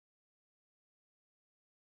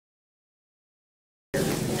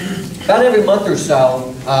About every month or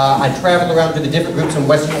so, I traveled around to the different groups in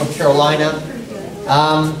Western North Carolina.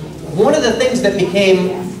 One of the things that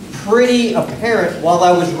became pretty apparent while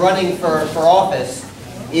I was running for office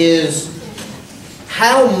is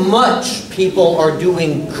how much people are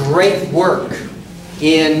doing great work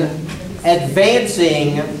in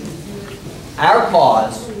advancing our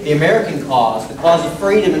cause, the American cause, the cause of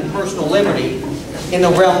freedom and personal liberty in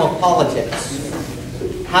the realm of politics.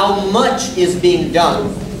 How much is being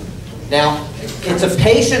done? Now, it's a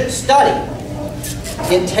patient study.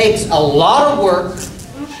 It takes a lot of work,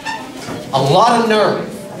 a lot of nerve,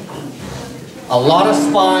 a lot of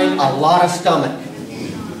spine, a lot of stomach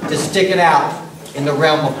to stick it out in the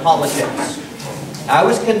realm of politics. I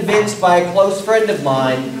was convinced by a close friend of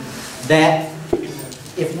mine that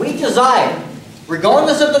if we desire,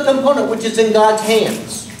 regardless of the component which is in God's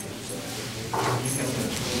hands,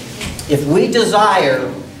 if we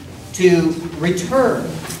desire to return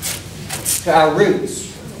to our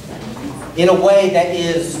roots in a way that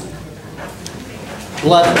is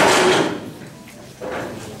bloodless,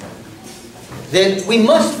 then we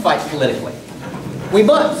must fight politically. We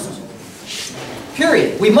must.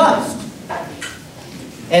 Period. We must.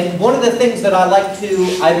 And one of the things that I like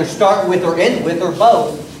to either start with or end with, or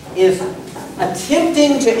both, is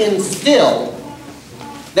attempting to instill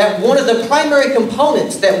that one of the primary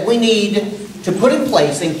components that we need to put in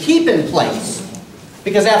place and keep in place,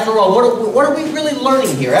 because after all, what are we really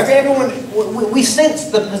learning here? Everyone, we sense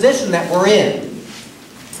the position that we're in.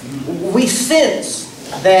 We sense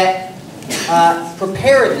that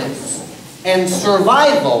preparedness and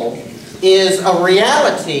survival is a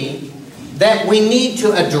reality that we need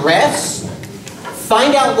to address,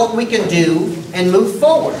 find out what we can do, and move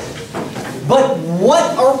forward. But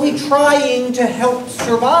what are we trying to help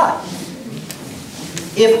survive?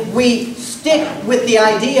 If we stick with the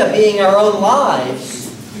idea of being our own lives,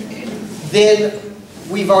 then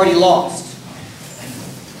we've already lost.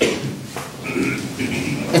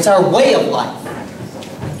 It's our way of life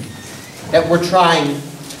that we're trying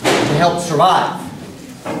to help survive.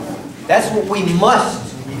 That's what we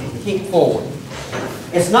must keep forward.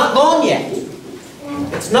 It's not gone yet.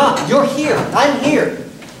 It's not. You're here. I'm here.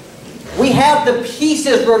 We have the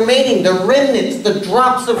pieces remaining, the remnants, the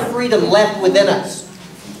drops of freedom left within us.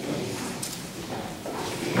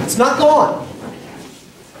 It's not gone.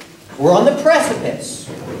 We're on the precipice.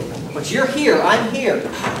 But you're here. I'm here.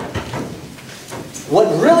 What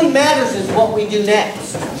really matters is what we do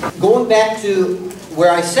next. Going back to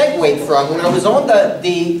where I segued from, when I was on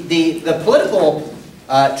the political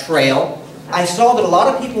trail, I saw that a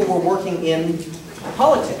lot of people were working in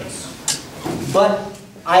politics. But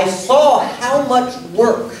I saw how much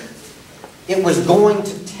work it was going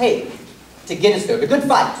to take to get us there. The good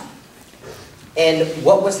fight. And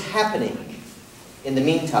what was happening in the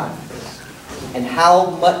meantime. And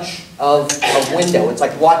how much of a window. It's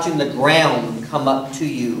like watching the ground come up to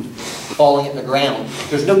you, falling at the ground.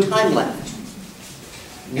 There's no time left.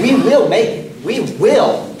 We will make it. We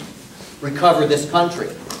will recover this country.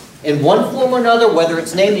 In one form or another, whether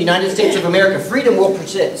it's named the United States of America, freedom will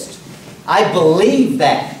persist. I believe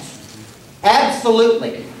that.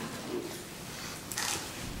 Absolutely.